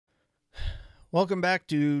Welcome back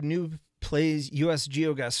to Noob Plays US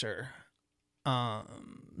Geoguessr.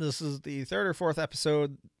 This is the third or fourth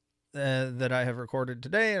episode that I have recorded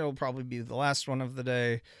today. It'll probably be the last one of the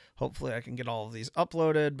day. Hopefully I can get all of these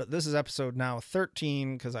uploaded, but this is episode now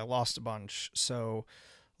 13 because I lost a bunch. So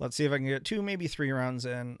let's see if I can get 2, maybe 3 rounds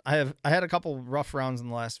in. I had a couple rough rounds in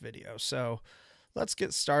the last video, so let's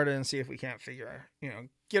get started and see if we can't figure,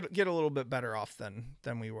 get a little bit better off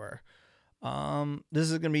than we were. This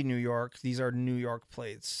is going to be New York. These are New York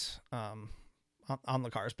plates on the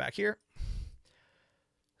cars back here.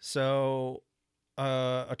 So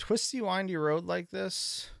a twisty, windy road like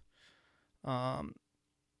this,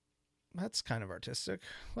 that's kind of artistic.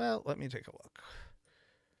 Well, let me take a look.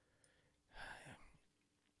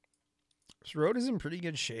 This road is in pretty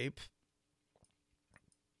good shape.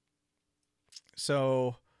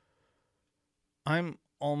 So I'm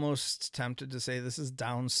almost tempted to say this is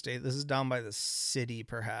downstate. This is down by the city,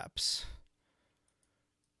 perhaps.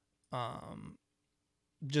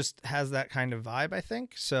 Just has that kind of vibe, I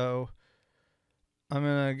think. So I'm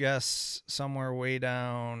gonna guess somewhere way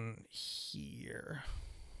down here.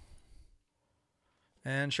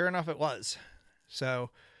 And sure enough, it was.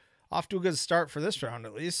 So off to a good start for this round,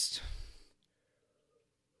 at least.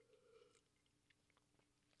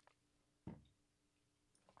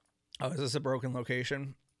 Oh, is this a broken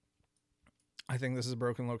location? I think this is a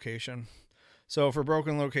broken location. So for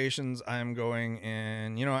broken locations, I'm going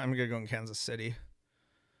in, I'm going to go in Kansas City.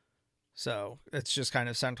 So it's just kind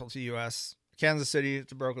of central to U.S. Kansas City,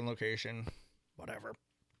 it's a broken location. Whatever.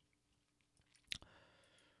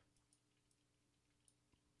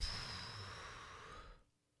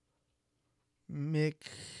 Mickey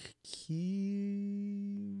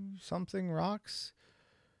something rocks.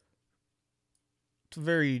 It's a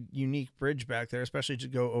very unique bridge back there, especially to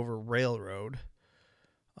go over railroad.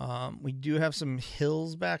 We do have some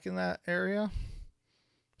hills back in that area.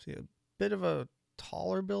 See a bit of a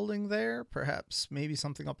taller building there, perhaps maybe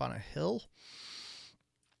something up on a hill.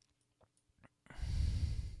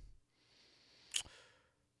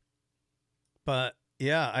 But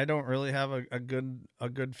yeah, I don't really have a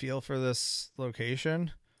good feel for this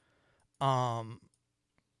location. I'm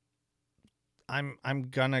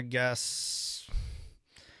gonna guess,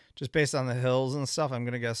 just based on the hills and stuff, I'm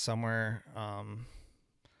gonna guess somewhere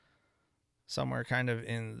kind of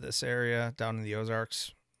in this area down in the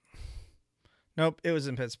Ozarks. Nope, it was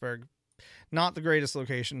in Pittsburgh. Not the greatest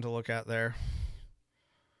location to look at there.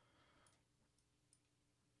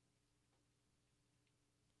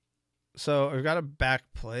 So I've got a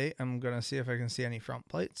back plate. I'm gonna see if I can see any front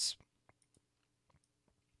plates.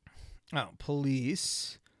 Oh,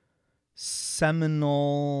 police.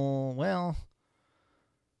 Seminole. Well,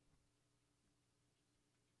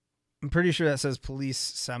 I'm pretty sure that says police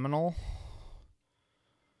Seminole,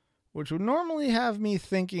 which would normally have me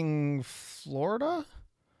thinking Florida,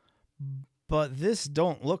 but this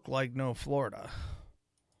don't look like no Florida.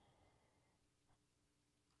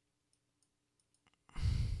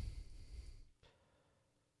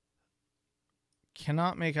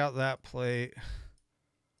 Cannot make out that plate.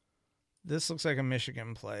 This looks like a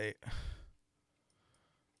Michigan plate.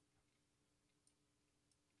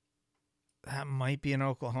 That might be an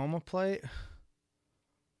Oklahoma plate.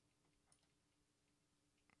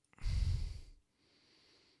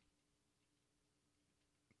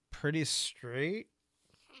 Pretty straight.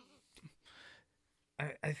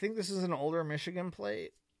 I think this is an older Michigan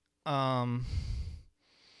plate. And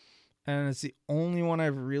it's the only one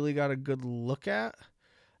I've really got a good look at.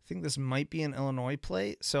 I think this might be an Illinois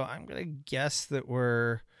plate. So I'm going to guess that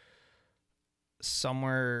we're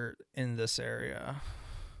somewhere in this area.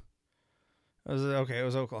 It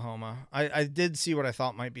was Oklahoma. I did see what I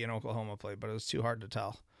thought might be an Oklahoma plate, but it was too hard to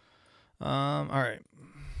tell. All right.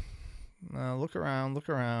 Look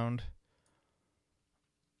around.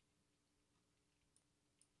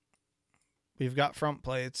 We've got front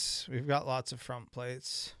plates. We've got lots of front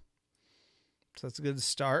plates. So that's a good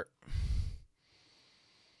start.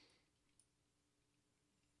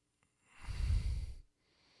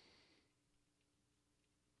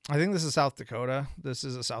 I think this is South Dakota. This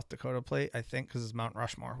is a South Dakota plate, I think, because it's Mount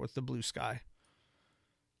Rushmore with the blue sky.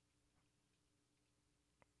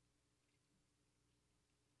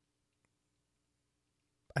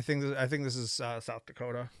 I think this is South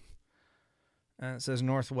Dakota. And it says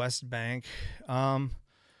Northwest Bank.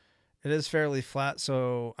 It is fairly flat,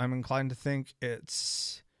 so I'm inclined to think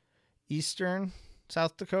it's eastern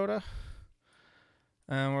South Dakota.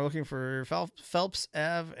 And we're looking for Phelps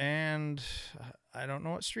Ave, and I don't know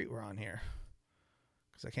what street we're on here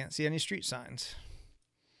because I can't see any street signs.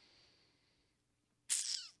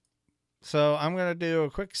 So I'm going to do a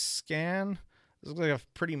quick scan. This looks like a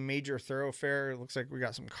pretty major thoroughfare. It looks like we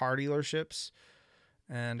got some car dealerships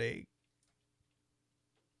and a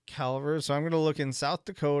Calvert. So I'm going to look in South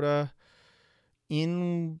Dakota,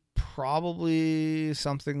 in probably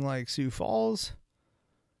something like Sioux Falls.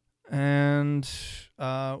 And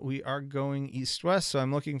we are going east-west. So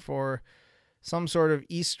I'm looking for some sort of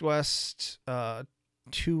east-west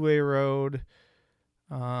two-way road.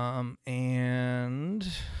 And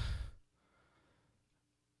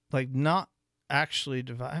like not actually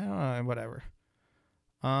divide. I don't know, whatever.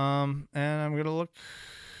 And I'm going to look.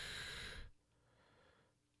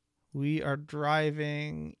 We are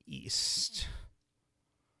driving east.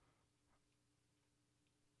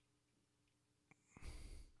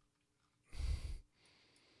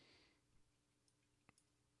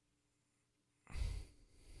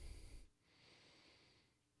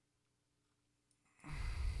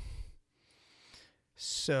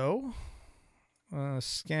 So,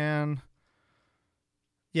 scan.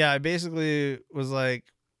 Yeah, I basically was like,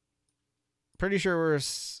 pretty sure we're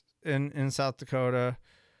in South Dakota.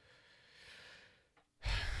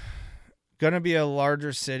 Gonna be a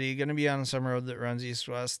larger city. Gonna be on some road that runs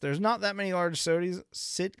east-west. There's not that many large cities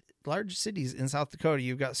in South Dakota.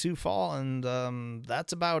 You've got Sioux Falls, and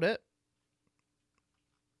that's about it.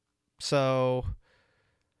 So,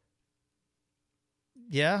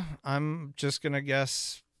 yeah, I'm just gonna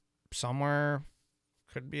guess somewhere.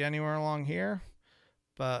 Could be anywhere along here,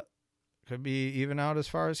 but could be even out as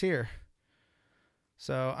far as here.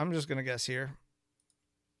 So I'm just gonna guess here.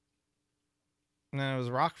 And then it was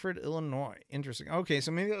Rockford, Illinois. Interesting. Okay,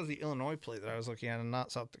 so maybe that was the Illinois plate that I was looking at and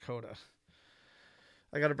not South Dakota.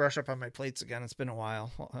 I got to brush up on my plates again. It's been a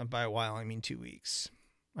while. Well, by a while, I mean 2 weeks.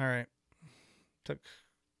 All right. Took,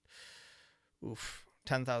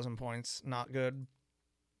 10,000 points. Not good.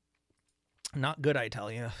 Not good, I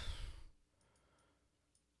tell you.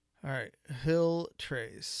 All right. Hill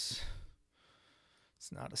Trace.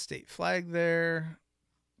 It's not a state flag there.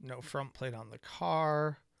 No front plate on the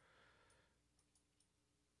car.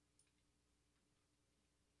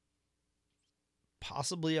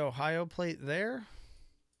 Possibly Ohio plate there.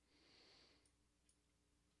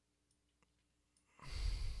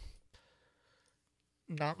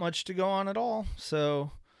 Not much to go on at all.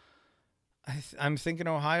 So I'm thinking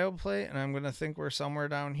Ohio plate, and I'm going to think we're somewhere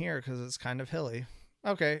down here because it's kind of hilly.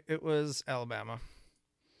 Okay, it was Alabama.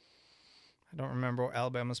 I don't remember what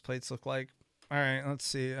Alabama's plates look like. All right, let's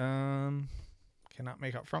see. Cannot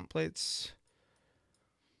make out front plates.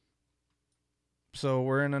 So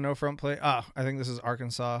we're in a no front plate. I think this is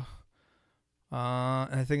Arkansas.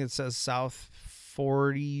 I think it says South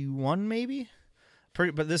 41 maybe.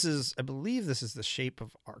 But this is, I believe this is the shape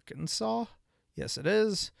of Arkansas. Yes, it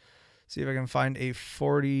is. See if I can find a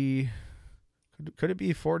 40. Could it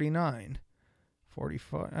be 49?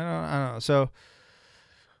 44? I don't know. So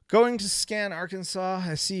going to scan Arkansas,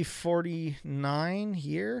 I see 49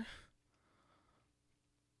 here.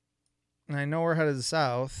 And I know we're headed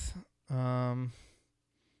south.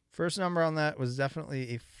 First number on that was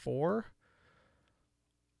definitely a 4.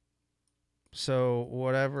 So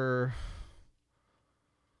whatever.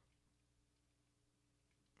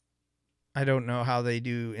 I don't know how they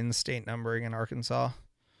do in-state numbering in Arkansas.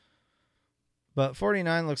 But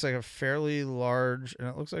 49 looks like a fairly large, and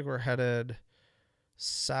it looks like we're headed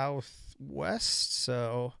southwest.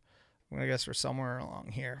 So I'm going to guess we're somewhere along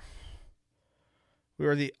here. We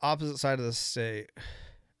were the opposite side of the state.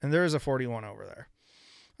 And there is a 41 over there.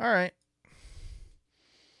 All right.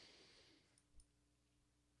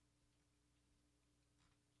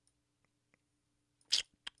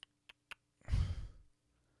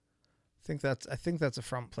 I think that's a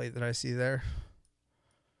front plate that I see there.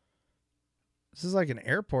 This is like an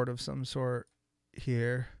airport of some sort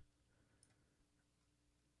here.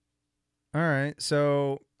 All right.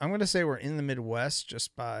 So I'm going to say we're in the Midwest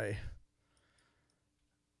just by...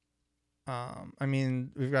 I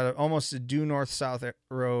mean, we've got almost a due north-south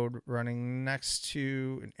road running next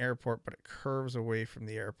to an airport, but it curves away from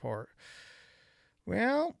the airport.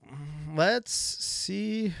 Well, let's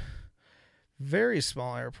see. Very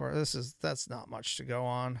small airport. That's not much to go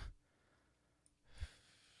on.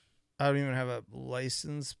 I don't even have a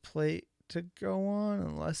license plate to go on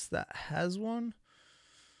unless that has one.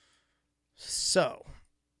 So,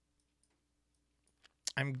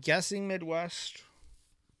 I'm guessing Midwest.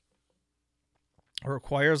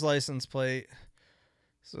 Requires license plate.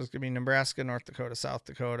 So it's going to be Nebraska, North Dakota, South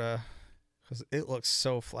Dakota. Because it looks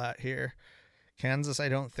so flat here. Kansas, I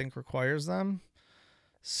don't think requires them.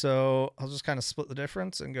 So I'll just kind of split the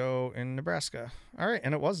difference and go in Nebraska. All right,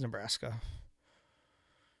 and it was Nebraska.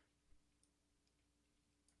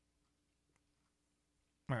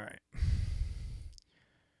 All right.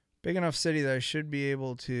 Big enough city that I should be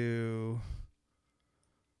able to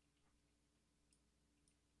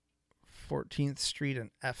 14th Street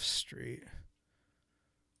and F Street.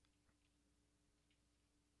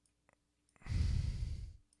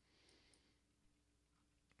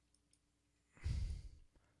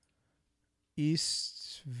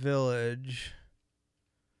 East Village.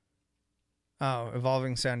 Oh,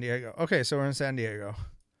 Evolving San Diego. Okay, so we're in San Diego.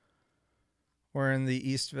 We're in the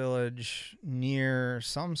East Village near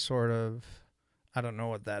some sort of, I don't know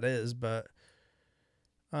what that is, but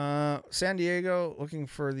San Diego, looking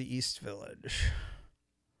for the East Village.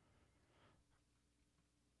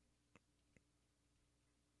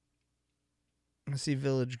 I see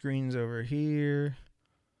Village Greens over here.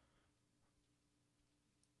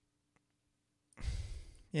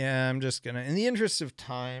 Yeah, I'm just going to, in the interest of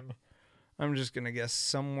time, I'm just going to guess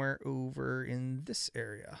somewhere over in this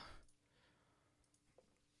area.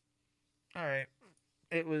 All right.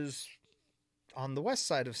 It was on the west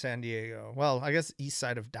side of San Diego. Well, I guess east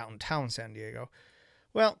side of downtown San Diego.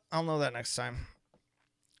 Well, I'll know that next time.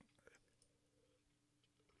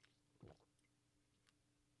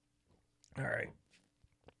 All right.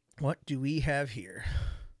 What do we have here?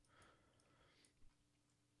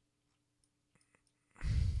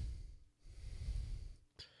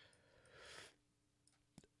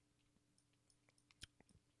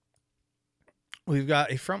 We've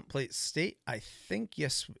got a front plate state. I think,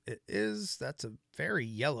 yes, it is. That's a very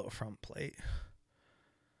yellow front plate.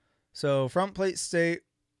 So front plate state.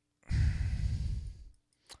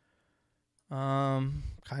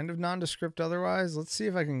 Kind of nondescript otherwise. Let's see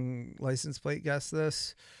if I can license plate guess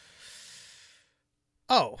this.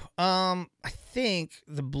 Oh, I think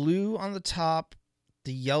the blue on the top,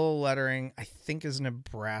 the yellow lettering, I think is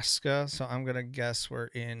Nebraska. So I'm going to guess we're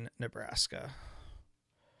in Nebraska.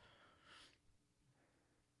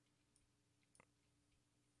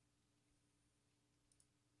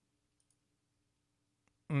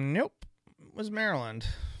 Nope. It was Maryland.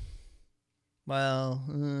 Well,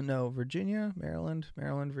 no, Virginia, Maryland,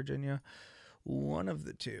 Virginia. One of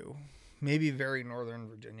the two. Maybe very northern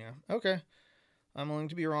Virginia. Okay. I'm willing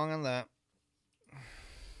to be wrong on that.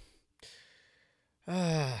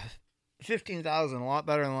 15,000, a lot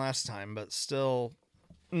better than last time, but still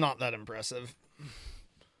not that impressive.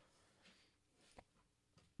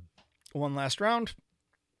 One last round.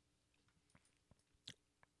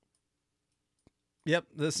 Yep,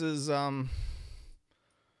 this is,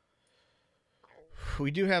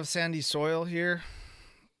 we do have sandy soil here.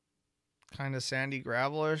 Kind of sandy,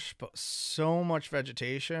 gravelish, but so much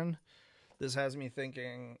vegetation. This has me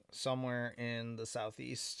thinking somewhere in the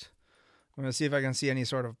southeast. I'm going to see if I can see any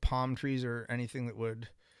sort of palm trees or anything that would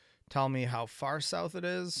tell me how far south it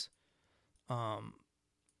is.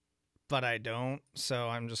 But I don't, so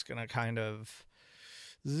I'm just going to kind of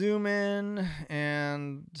zoom in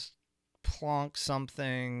and plonk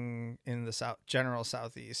something in the general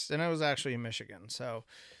southeast. And it was actually in Michigan. So,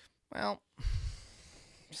 well,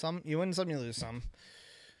 some you win some, you lose some.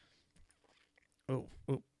 Oh,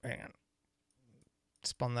 hang on.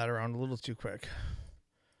 Spun that around a little too quick.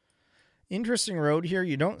 Interesting road here.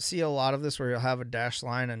 You don't see a lot of this where you'll have a dashed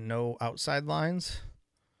line and no outside lines.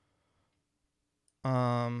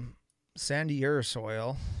 Sandier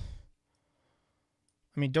soil.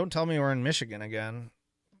 I mean, don't tell me we're in Michigan again,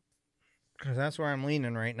 because that's where I'm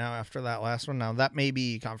leaning right now after that last one. Now, that may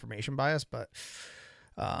be confirmation bias, but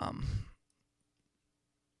I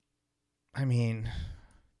mean,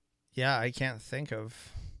 yeah, I can't think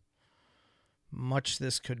of much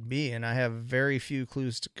this could be, and I have very few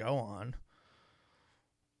clues to go on.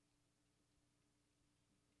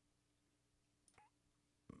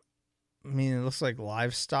 I mean, it looks like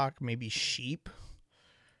livestock, maybe sheep.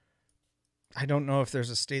 I don't know if there's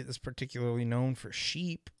a state that's particularly known for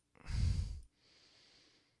sheep.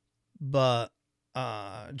 But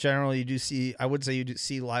generally you do see, I would say you do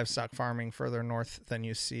see livestock farming further north than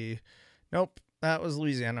you see. Nope, that was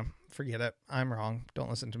Louisiana. Forget it. I'm wrong. Don't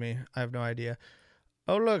listen to me. I have no idea.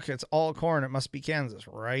 Oh, look, it's all corn. It must be Kansas,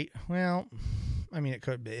 right? Well, I mean, it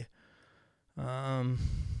could be.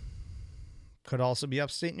 Could also be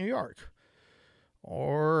upstate New York.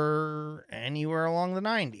 Or anywhere along the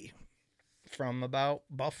 90. From about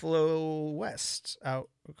Buffalo west out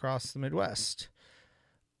across the Midwest.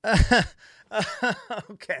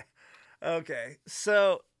 Okay.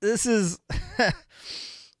 So this is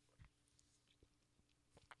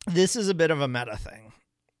this is a bit of a meta thing,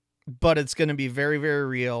 but it's going to be very, very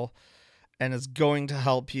real, and it's going to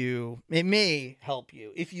help you. It may help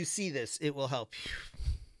you. If you see this, it will help you.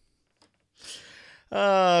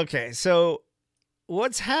 Okay, so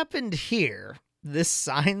what's happened here this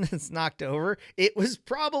sign that's knocked over, it was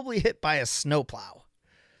probably hit by a snowplow.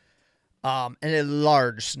 And a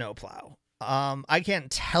large snowplow. I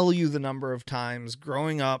can't tell you the number of times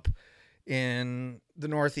growing up in the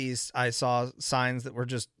Northeast I saw signs that were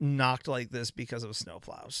just knocked like this because of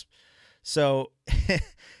snowplows. So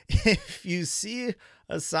if you see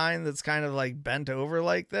a sign that's kind of like bent over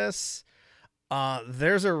like this,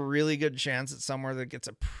 there's a really good chance it's somewhere that gets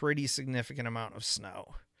a pretty significant amount of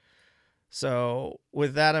snow. So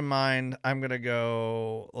with that in mind, I'm going to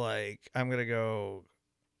go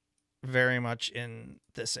very much in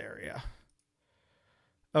this area.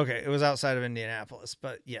 Okay, it was outside of Indianapolis,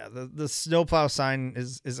 but yeah, the snowplow sign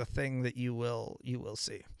is a thing that you will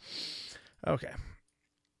see. Okay.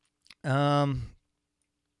 We're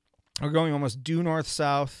going almost due north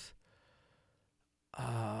south.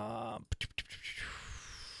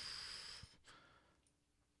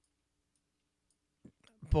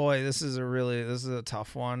 Boy, this is a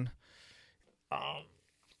tough one.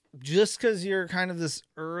 Just because you're kind of this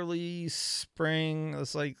early spring,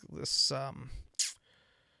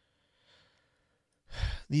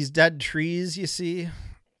 these dead trees you see.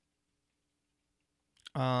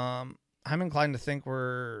 I'm inclined to think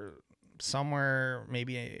we're somewhere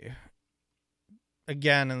maybe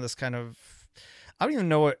again in this kind of, I don't even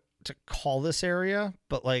know what to call this area,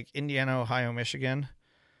 but like Indiana, Ohio, Michigan.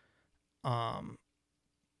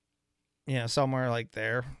 Yeah, somewhere like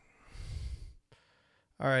there.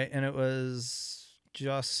 All right, and it was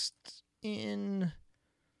just in,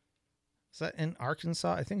 is that in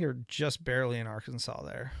Arkansas? I think you're just barely in Arkansas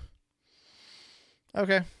there.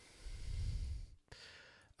 Okay.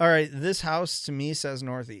 All right, this house to me says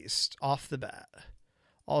northeast off the bat.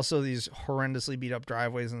 Also, these horrendously beat up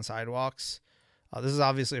driveways and sidewalks. This is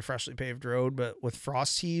obviously a freshly paved road, but with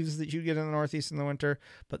frost heaves that you get in the Northeast in the winter.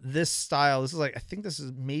 But this style, this is like, I think this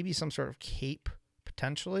is maybe some sort of cape,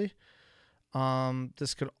 potentially.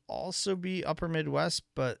 This could also be upper Midwest,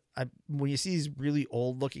 but when you see these really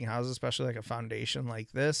old looking houses, especially like a foundation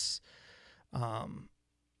like this,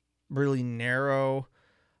 really narrow,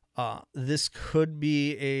 this could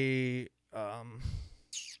be a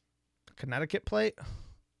Connecticut plate.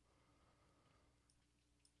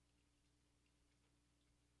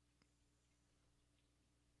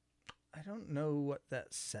 I don't know what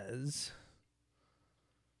that says.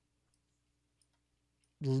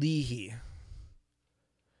 Leahy.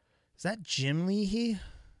 Is that Jim Leahy?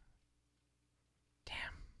 Damn.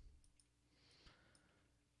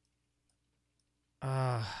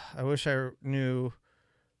 I wish I knew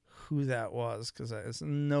who that was, because it's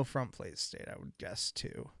no front plate state, I would guess,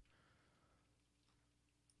 too.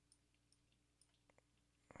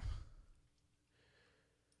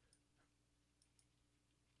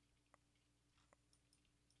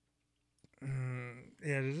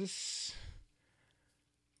 Yeah, is this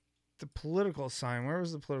the political sign? Where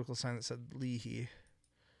was the political sign that said Leahy?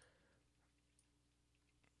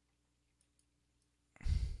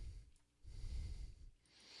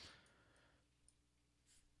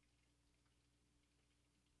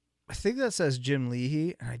 I think that says Jim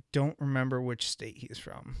Leahy, and I don't remember which state he's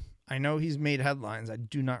from. I know he's made headlines. I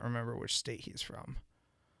do not remember which state he's from.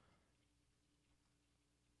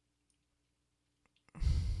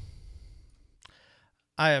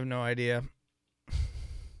 I have no idea.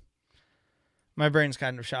 My brain's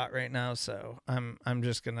kind of shot right now, so I'm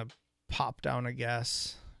just gonna pop down a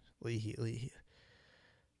guess. Leahy.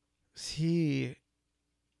 Is he?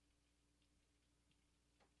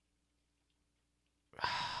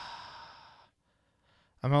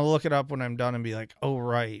 I'm gonna look it up when I'm done and be like, oh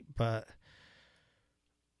right, but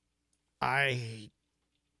I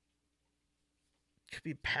could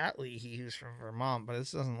be Pat Leahy, who's from Vermont, but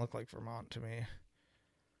this doesn't look like Vermont to me.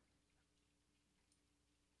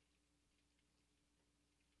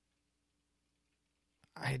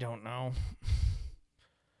 I don't know.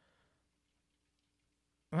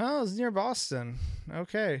 Well, it's near Boston.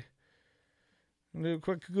 Okay. I'll do a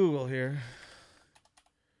quick Google here.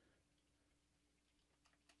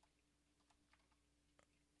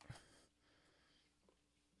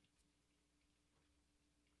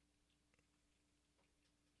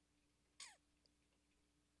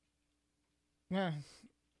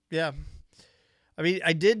 Yeah. I mean,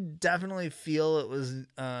 I did definitely feel it was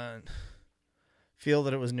feel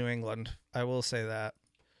that it was New England. I will say that.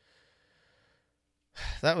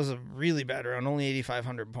 That was a really bad round, only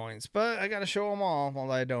 8,500 points, but I got to show them all.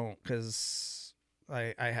 Well, I don't, because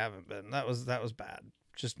I haven't been. That was bad.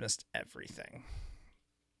 Just missed everything.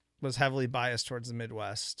 Was heavily biased towards the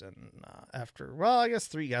Midwest, and I guess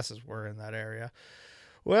 3 guesses were in that area.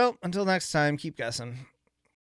 Well, until next time, keep guessing.